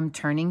these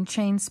turning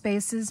chain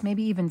spaces,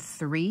 maybe even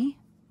 3.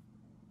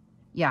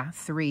 Yeah,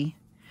 3.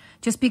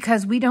 Just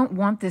because we don't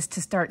want this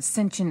to start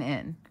cinching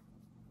in.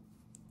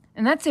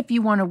 And that's if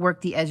you want to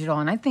work the edge at all.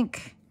 And I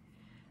think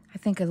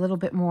a little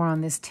bit more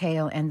on this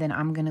tail, and then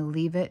I'm going to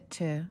leave it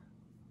to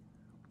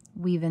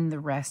weave in the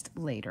rest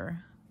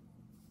later.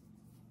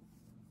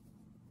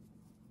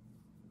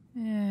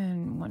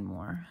 And one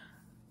more.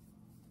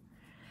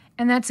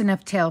 And that's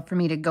enough tail for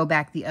me to go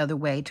back the other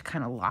way to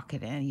kind of lock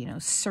it in, you know,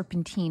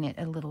 serpentine it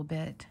a little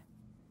bit.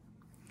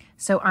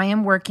 So I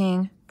am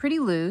working pretty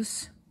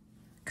loose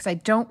because I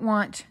don't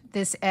want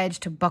this edge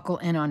to buckle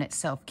in on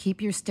itself.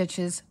 Keep your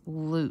stitches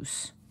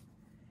loose.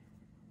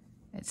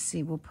 Let's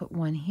see, we'll put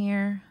 1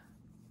 here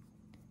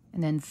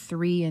and then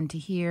 3 into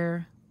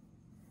here.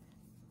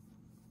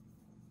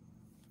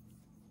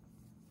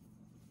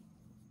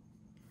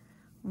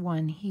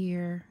 One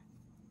here,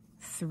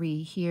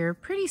 3 here.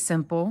 Pretty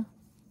simple.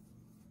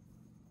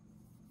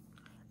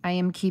 I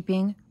am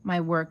keeping my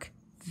work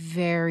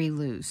very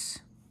loose.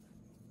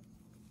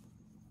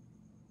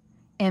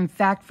 In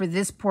fact, for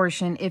this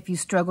portion, if you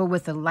struggle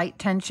with a light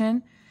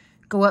tension,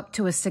 go up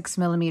to a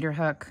 6mm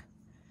hook.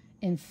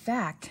 In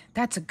fact,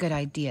 that's a good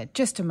idea.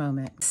 Just a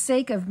moment. For the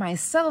sake of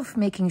myself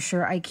making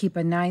sure I keep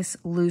a nice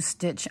loose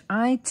stitch,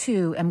 I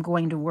too am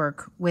going to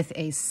work with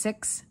a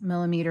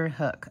 6mm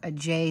hook, a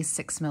J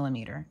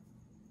 6mm.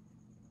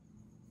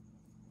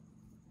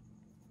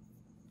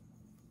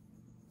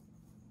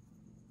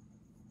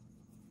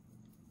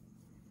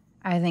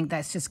 I think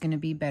that's just going to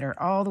be better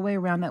all the way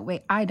around. That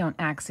way I don't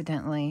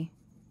accidentally.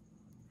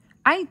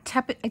 I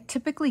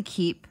typically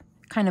keep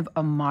kind of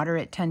a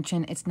moderate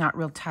tension. It's not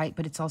real tight,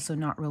 but it's also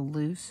not real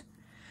loose.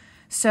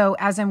 So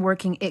as I'm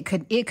working, it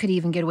could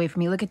even get away from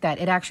me. Look at that.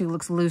 It actually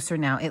looks looser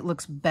now. It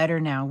looks better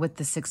now with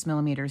the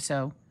 6mm.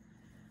 So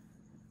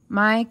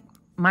my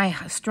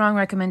strong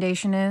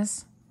recommendation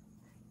is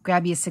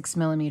grab you a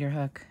 6mm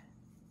hook.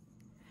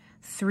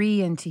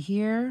 3 into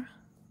here.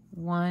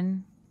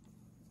 1,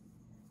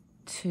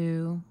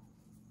 2,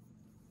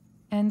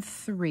 and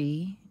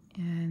 3,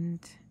 and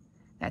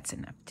that's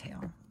enough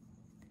tail.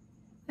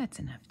 That's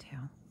enough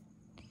tail.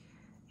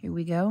 Here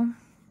we go.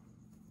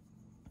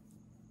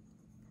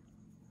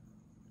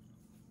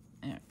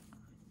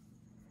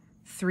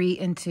 3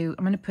 into,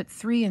 I'm going to put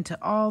 3 into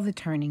all the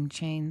turning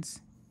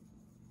chains.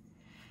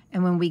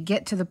 And when we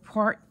get to the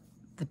part,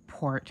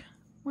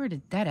 where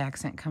did that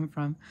accent come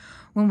from?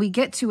 When we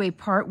get to a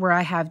part where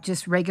I have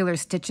just regular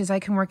stitches I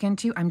can work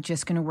into, I'm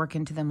just going to work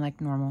into them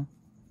like normal.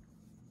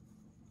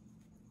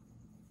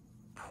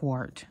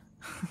 Port.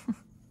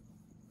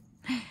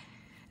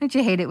 Don't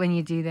you hate it when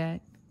you do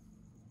that?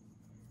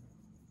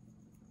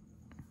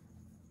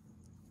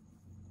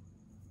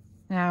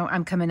 Now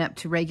I'm coming up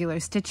to regular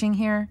stitching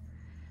here.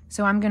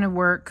 So I'm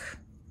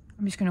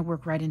just going to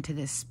work right into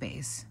this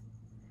space.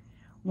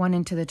 1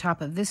 into the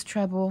top of this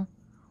treble,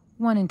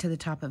 1 into the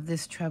top of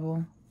this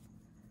treble,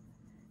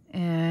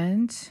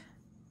 and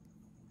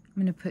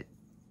I'm going to put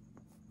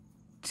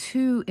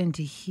 2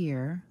 into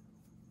here,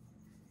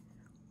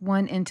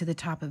 1 into the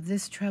top of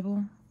this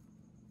treble.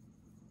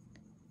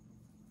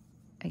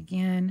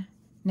 Again,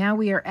 now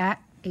we are at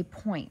a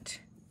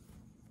point.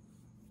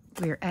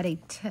 We are at a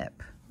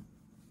tip.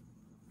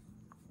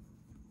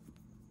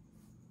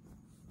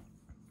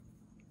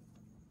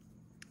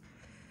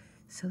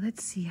 So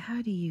let's see,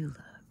 how do you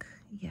look?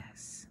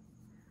 Yes.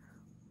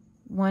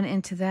 1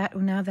 into that.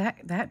 Well, now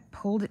that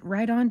pulled it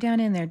right on down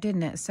in there,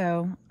 didn't it?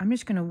 So I'm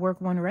just going to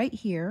work 1 right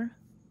here.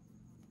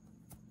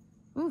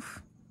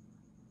 Oof.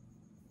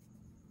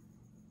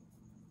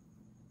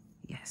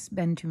 Yes,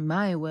 bend to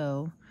my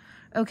will.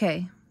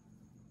 Okay.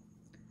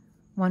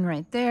 1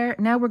 right there.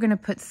 Now we're going to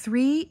put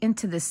 3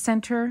 into the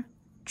center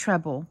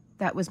treble.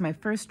 That was my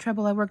first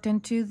treble I worked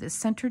into, the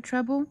center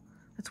treble.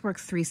 Let's work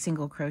 3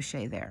 single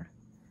crochet there.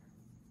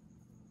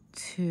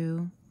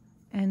 2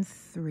 and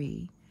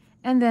 3.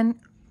 And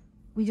then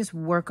we just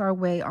work our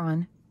way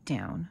on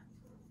down.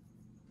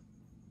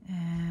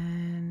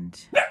 And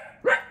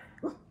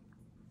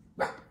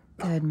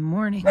good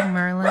morning,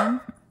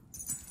 Merlin.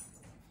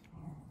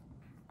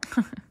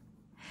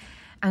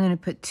 I'm going to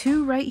put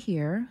 2 right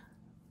here.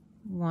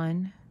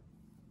 1,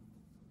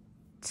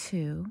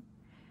 2.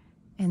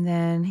 And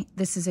then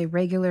this is a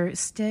regular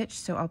stitch,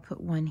 so I'll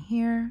put 1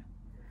 here,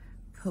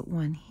 put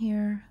 1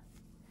 here.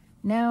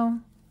 Now,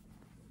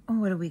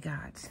 what do we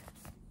got?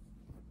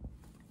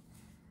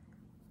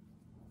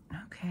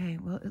 Okay,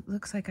 well, it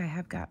looks like I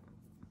have got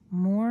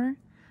more.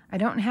 I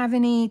don't have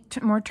any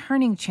more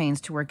turning chains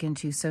to work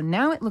into, so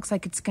now it looks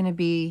like it's going to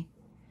be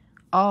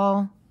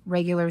all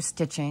regular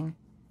stitching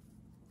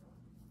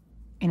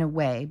in a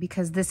way,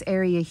 because this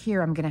area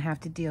here I'm going to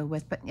have to deal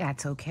with, but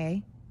that's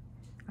okay.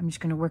 I'm just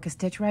going to work a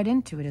stitch right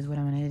into it is what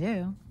I'm going to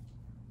do.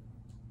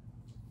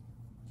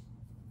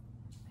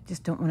 I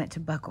just don't want it to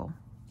buckle.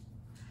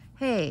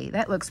 Hey,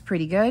 that looks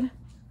pretty good.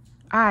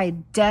 I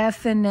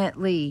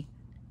definitely,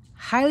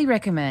 highly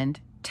recommend,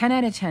 10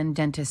 out of 10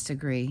 dentists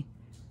agree.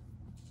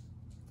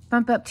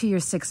 Bump up to your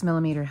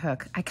 6mm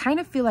hook. I kind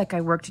of feel like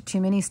I worked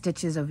too many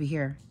stitches over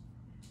here.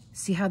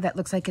 See how that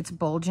looks like it's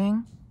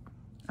bulging?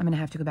 I'm going to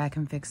have to go back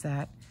and fix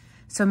that.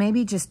 So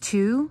maybe just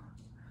 2.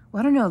 Well,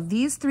 I don't know.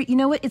 These 3, you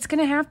know what? It's going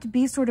to have to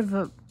be sort of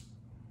a,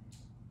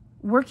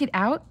 work it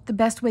out the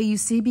best way you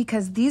see,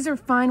 because these are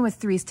fine with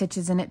 3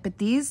 stitches in it, but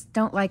these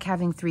don't like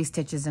having 3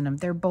 stitches in them.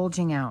 They're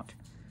bulging out.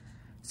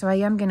 So I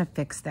am going to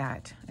fix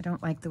that. I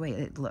don't like the way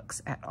it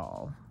looks at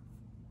all.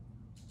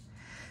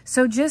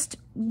 So just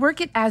work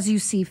it as you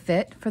see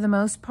fit for the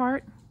most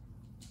part.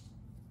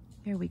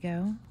 There we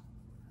go.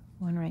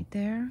 1 right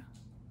there.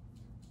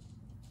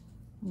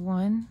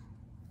 1,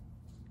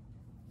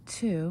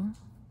 2.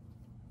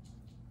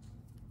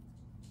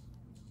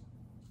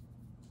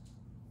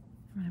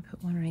 I'm going to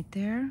put 1 right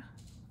there.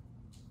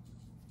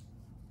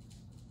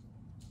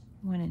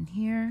 1 in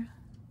here.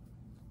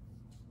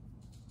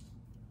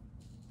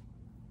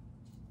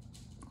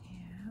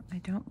 Yeah, I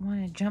don't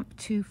want to jump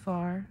too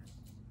far.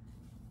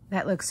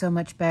 That looks so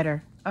much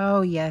better.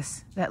 Oh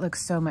yes, that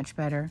looks so much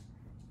better.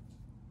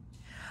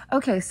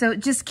 Okay, so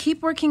just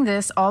keep working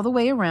this all the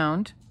way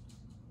around.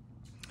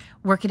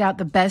 Work it out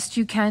the best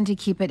you can to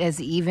keep it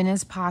as even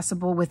as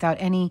possible without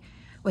any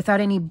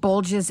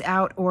bulges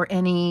out or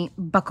any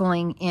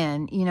buckling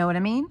in, you know what I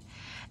mean?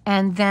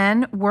 And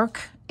then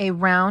work a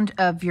round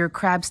of your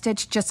crab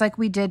stitch just like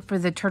we did for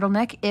the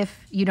turtleneck.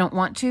 If you don't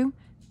want to,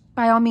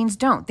 by all means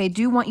don't. They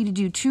do want you to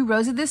do 2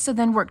 rows of this, so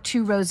then work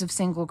 2 rows of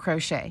single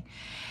crochet.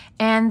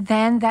 And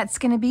then that's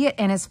going to be it.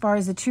 And as far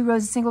as the 2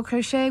 rows of single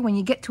crochet, when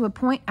you get to a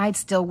point, I'd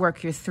still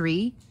work your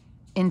 3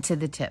 into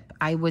the tip.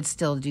 I would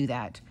still do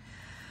that.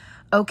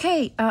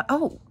 Okay,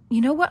 oh,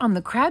 you know what? On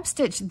the crab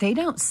stitch, they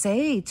don't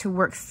say to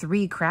work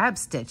 3 crab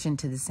stitch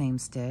into the same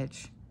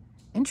stitch.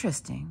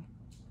 Interesting.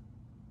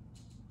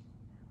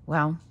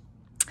 Well,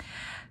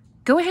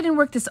 go ahead and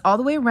work this all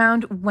the way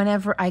around.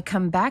 Whenever I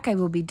come back, I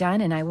will be done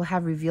and I will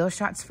have reveal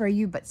shots for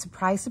you. But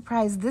surprise,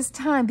 surprise this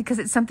time, because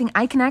it's something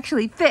I can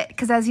actually fit.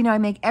 Because as you know, I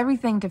make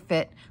everything to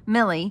fit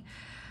Millie.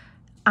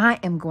 I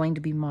am going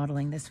to be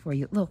modeling this for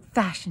you. A little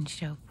fashion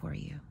show for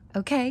you.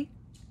 Okay?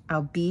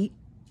 I'll be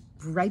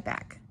right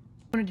back.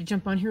 I wanted to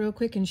jump on here real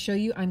quick and show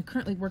you I'm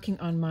currently working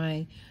on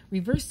my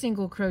reverse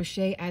single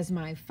crochet as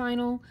my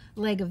final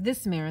leg of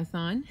this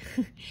marathon.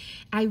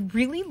 I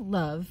really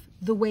love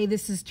the way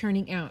this is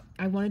turning out.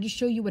 I wanted to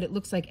show you what it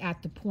looks like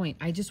at the point.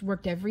 I just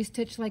worked every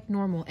stitch like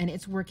normal and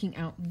it's working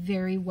out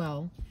very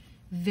well.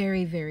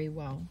 Very, very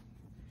well.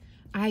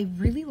 I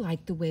really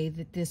like the way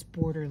that this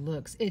border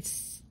looks. It's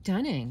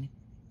stunning.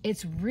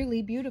 It's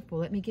really beautiful.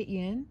 Let me get you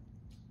in.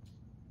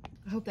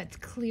 I hope that's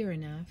clear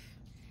enough.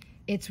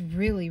 It's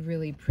really,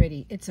 really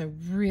pretty. It's a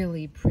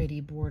really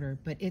pretty border,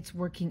 but it's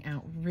working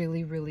out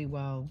really, really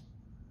well.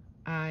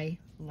 I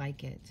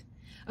like it.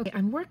 Okay,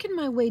 I'm working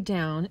my way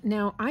down.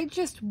 Now, I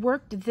just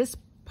worked this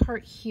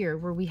part here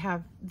where we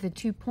have the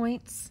 2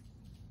 points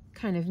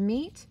kind of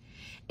meet,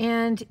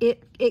 and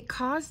it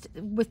caused,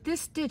 with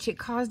this stitch, it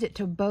caused it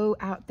to bow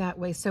out that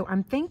way. So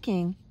I'm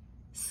thinking,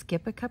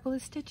 skip a couple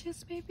of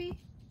stitches maybe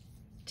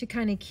to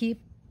kind of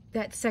keep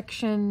that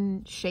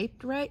section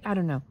shaped right. I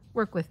don't know.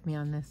 Work with me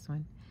on this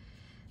one.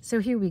 So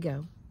here we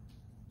go.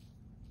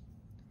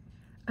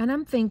 And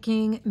I'm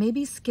thinking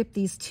maybe skip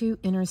these 2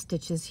 inner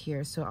stitches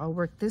here. So I'll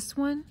work this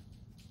one.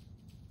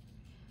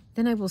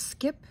 Then I will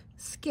skip,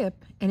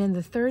 and in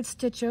the 3rd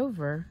stitch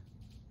over,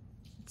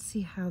 let's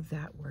see how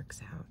that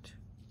works out.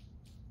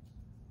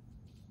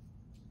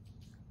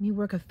 Let me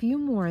work a few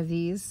more of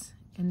these,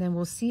 and then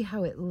we'll see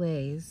how it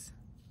lays.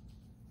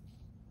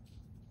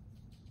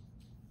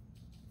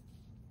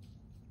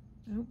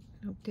 Nope,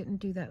 nope, didn't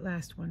do that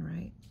last one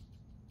right.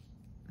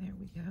 There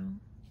we go.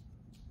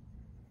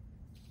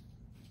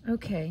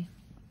 Okay.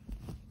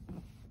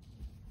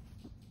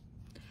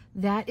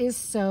 That is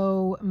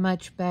so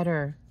much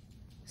better.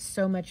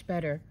 So much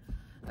better.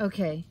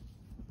 Okay.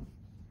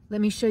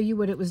 Let me show you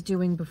what it was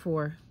doing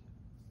before.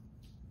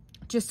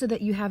 Just so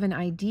that you have an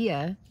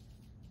idea,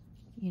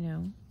 you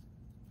know,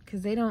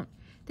 because they don't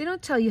They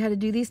don't tell you how to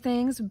do these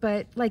things,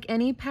 but like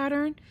any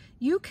pattern,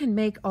 you can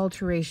make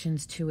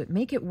alterations to it,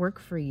 make it work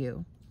for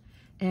you.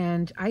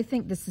 And I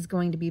think this is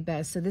going to be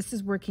best. So this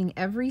is working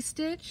every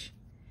stitch,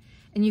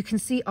 and you can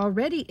see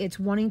already it's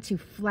wanting to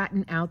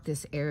flatten out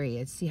this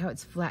area. See how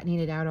it's flattening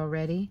it out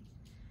already?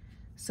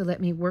 So let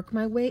me work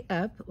my way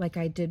up like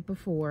I did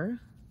before.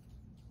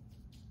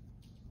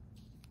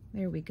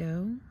 There we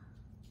go.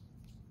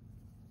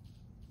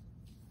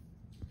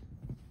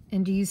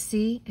 And do you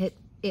see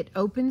it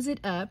opens it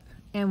up,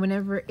 and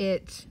whenever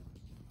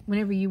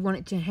you want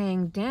it to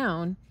hang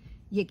down,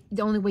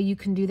 the only way you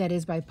can do that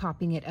is by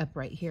popping it up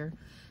right here.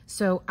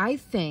 So I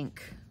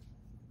think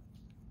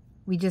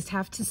we just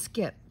have to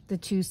skip the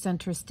 2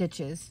 center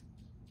stitches,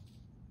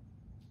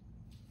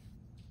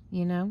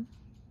 you know?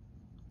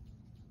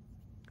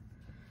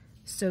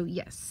 So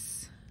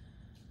yes,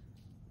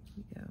 here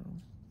we go.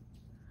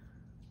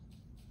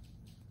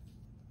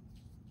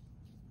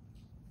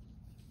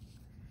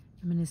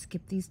 I'm going to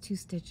skip these 2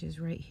 stitches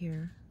right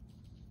here.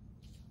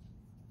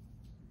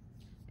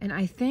 And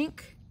I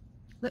think,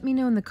 let me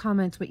know in the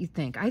comments what you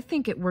think. I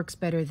think it works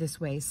better this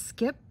way.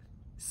 Skip,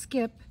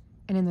 skip,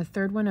 and in the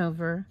 3rd one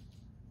over,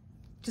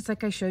 just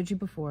like I showed you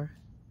before.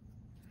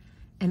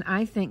 And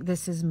I think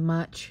this is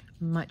much,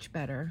 much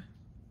better.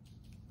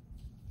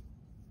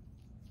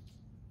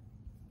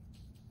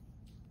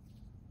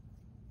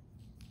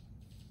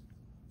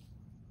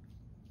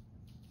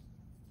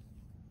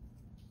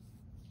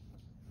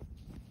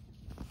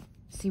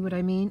 See what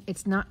I mean?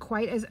 It's not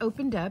quite as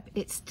opened up.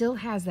 It still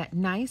has that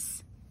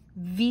nice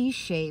V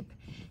shape,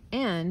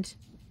 and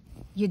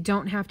you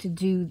don't have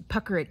to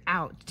pucker it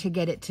out to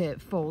get it to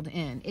fold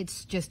in.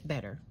 It's just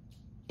better,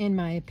 in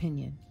my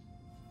opinion.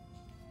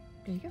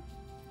 There you go.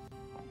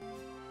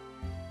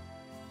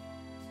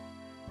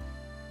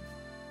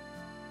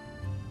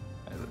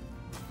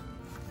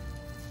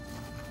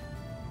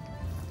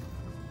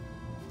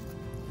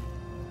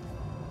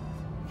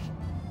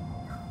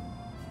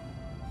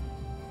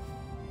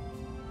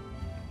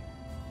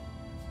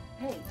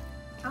 Hey,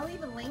 I'll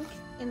leave a link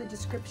in the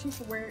description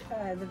for where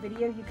the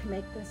video you can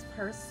make this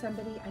purse.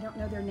 Somebody, I don't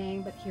know their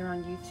name, but here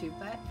on YouTube.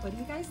 But what do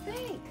you guys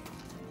think?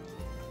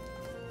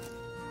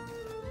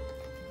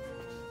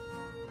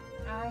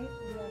 I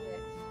love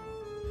it.